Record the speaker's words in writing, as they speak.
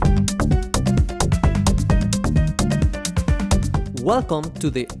Welcome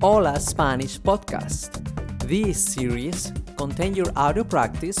to the HOLA Spanish podcast. This series contains your audio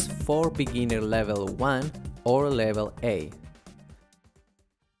practice for beginner level 1 or level A.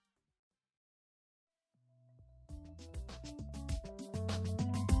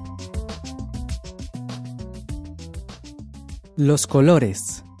 Los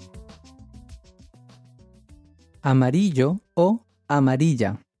colores. Amarillo o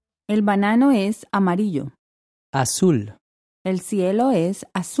amarilla. El banano es amarillo. Azul. El cielo es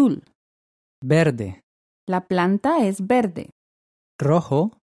azul. Verde. La planta es verde.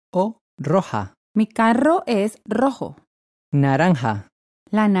 Rojo o roja. Mi carro es rojo. Naranja.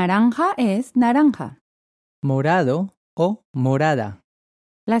 La naranja es naranja. Morado o morada.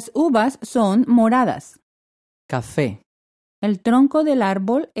 Las uvas son moradas. Café. El tronco del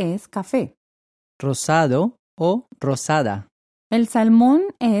árbol es café. Rosado o rosada. El salmón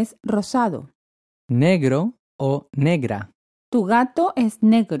es rosado. Negro o negra. Tu gato es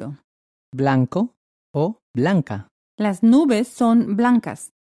negro. Blanco o blanca. Las nubes son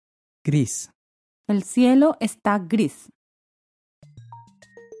blancas. Gris. El cielo está gris.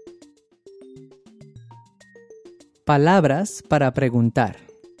 Palabras para preguntar.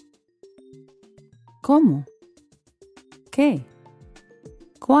 ¿Cómo? ¿Qué?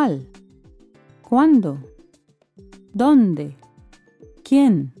 ¿Cuál? ¿Cuándo? ¿Dónde?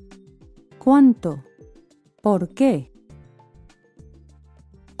 ¿Quién? ¿Cuánto? ¿Por qué?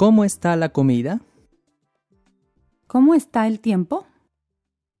 ¿Cómo está la comida? ¿Cómo está el tiempo?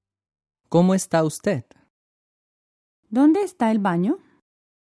 ¿Cómo está usted? ¿Dónde está el baño?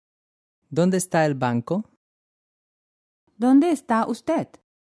 ¿Dónde está el banco? ¿Dónde está usted?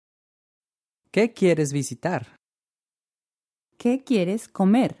 ¿Qué quieres visitar? ¿Qué quieres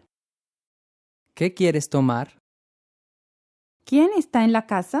comer? ¿Qué quieres tomar? ¿Quién está en la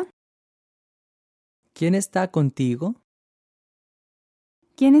casa? ¿Quién está contigo?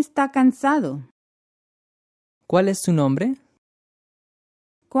 ¿Quién está cansado? ¿Cuál es su nombre?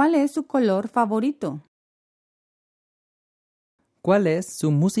 ¿Cuál es su color favorito? ¿Cuál es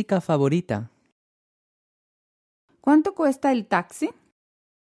su música favorita? ¿Cuánto cuesta el taxi?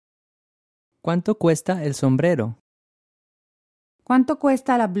 ¿Cuánto cuesta el sombrero? ¿Cuánto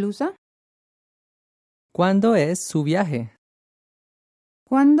cuesta la blusa? ¿Cuándo es su viaje?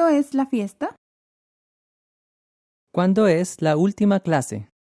 ¿Cuándo es la fiesta? ¿Cuándo es la última clase?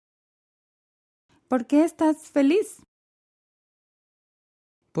 ¿Por qué estás feliz?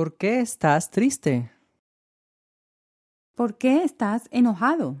 ¿Por qué estás triste? ¿Por qué estás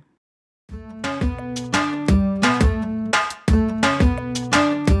enojado?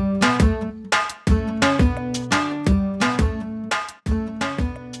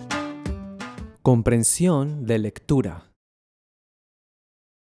 Comprensión de lectura.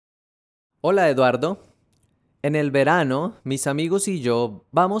 Hola Eduardo. En el verano, mis amigos y yo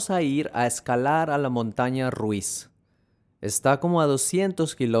vamos a ir a escalar a la montaña Ruiz. Está como a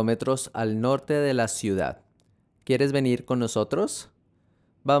 200 kilómetros al norte de la ciudad. ¿Quieres venir con nosotros?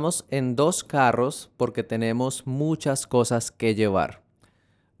 Vamos en 2 carros porque tenemos muchas cosas que llevar.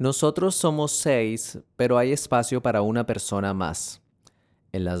 Nosotros somos 6, pero hay espacio para una persona más.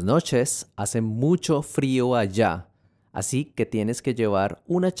 En las noches hace mucho frío allá, así que tienes que llevar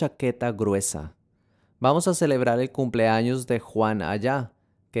una chaqueta gruesa. Vamos a celebrar el cumpleaños de Juan allá,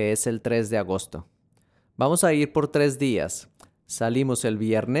 que es el 3 de agosto. Vamos a ir por 3 días. Salimos el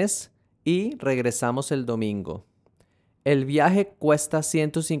viernes y regresamos el domingo. El viaje cuesta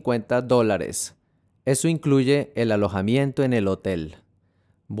 $150. Eso incluye el alojamiento en el hotel.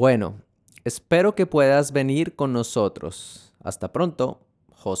 Bueno, espero que puedas venir con nosotros. Hasta pronto,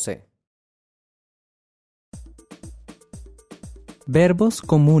 José. Verbos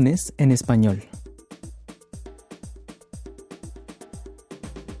comunes en español.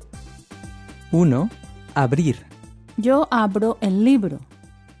 1. Abrir. Yo abro el libro.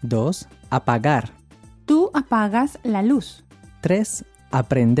 2. Apagar. Tú apagas la luz. 3.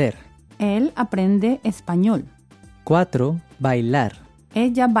 Aprender. Él aprende español. 4. Bailar.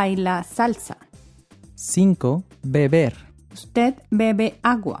 Ella baila salsa. 5. Beber. Usted bebe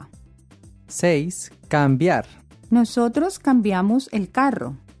agua. 6. Cambiar. Nosotros cambiamos el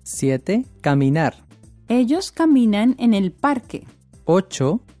carro. 7. Caminar. Ellos caminan en el parque.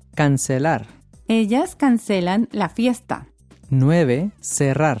 8. Cancelar. Ellas cancelan la fiesta. 9.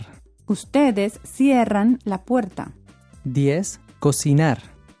 Cerrar. Ustedes cierran la puerta. 10. Cocinar.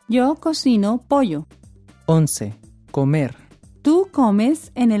 Yo cocino pollo. 11. Comer. Tú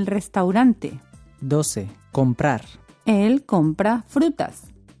comes en el restaurante. 12. Comprar. Él compra frutas.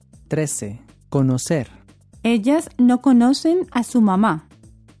 13. Conocer. Ellas no conocen a su mamá.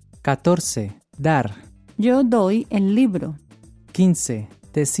 14. Dar. Yo doy el libro. 15.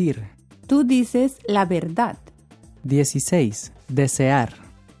 Decir. Tú dices la verdad. 16. Desear.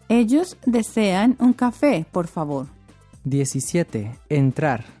 Ellos desean un café, por favor. 17.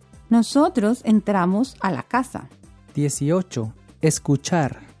 Entrar. Nosotros entramos a la casa. 18.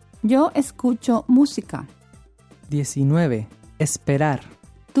 Escuchar. Yo escucho música. 19. Esperar.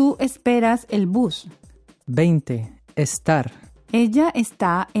 Tú esperas el bus. 20. Estar. Ella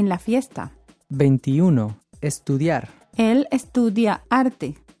está en la fiesta. 21. Estudiar. Él estudia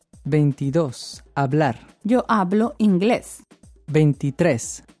arte. 22. Hablar. Yo hablo inglés.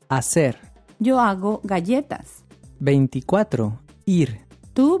 23. Hacer. Yo hago galletas. 24. Ir.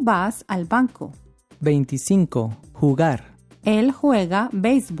 Tú vas al banco. 25. Jugar. Él juega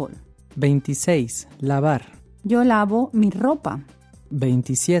béisbol. 26. Lavar. Yo lavo mi ropa.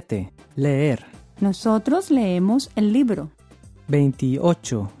 27. Leer. Nosotros leemos el libro.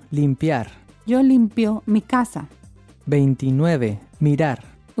 28. Limpiar. Yo limpio mi casa. 29. Mirar.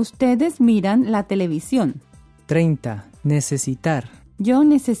 Ustedes miran la televisión. 30. Necesitar. Yo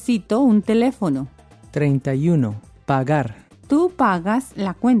necesito un teléfono. 31. Pagar. Tú pagas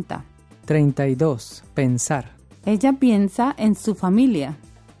la cuenta. 32. Pensar. Ella piensa en su familia.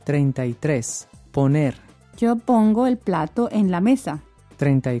 33. Poner. Yo pongo el plato en la mesa.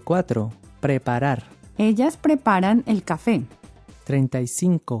 34. Preparar. Ellas preparan el café.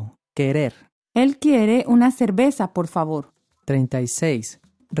 35. Querer. Él quiere una cerveza, por favor. 36.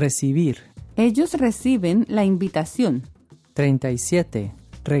 Recibir. Ellos reciben la invitación. 37.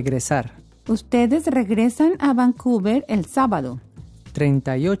 Regresar. Ustedes regresan a Vancouver el sábado.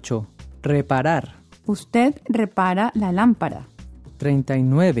 38. Reparar. Usted repara la lámpara.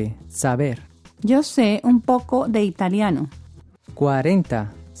 39. Saber. Yo sé un poco de italiano.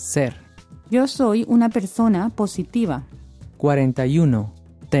 40. Ser. Yo soy una persona positiva. 41.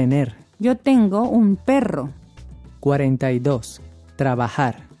 Tener. Yo tengo un perro. 42.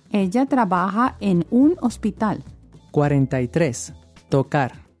 Trabajar. Ella trabaja en un hospital. 43.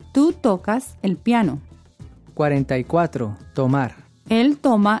 Tocar. Tú tocas el piano. 44. Tomar. Él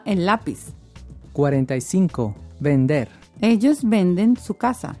toma el lápiz. 45. Vender. Ellos venden su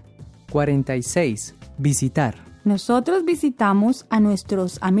casa. 46. Visitar. Nosotros visitamos a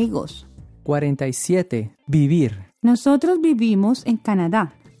nuestros amigos. 47. Vivir. Nosotros vivimos en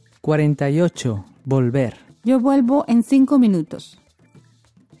Canadá. 48. Volver. Yo vuelvo en 5 minutos.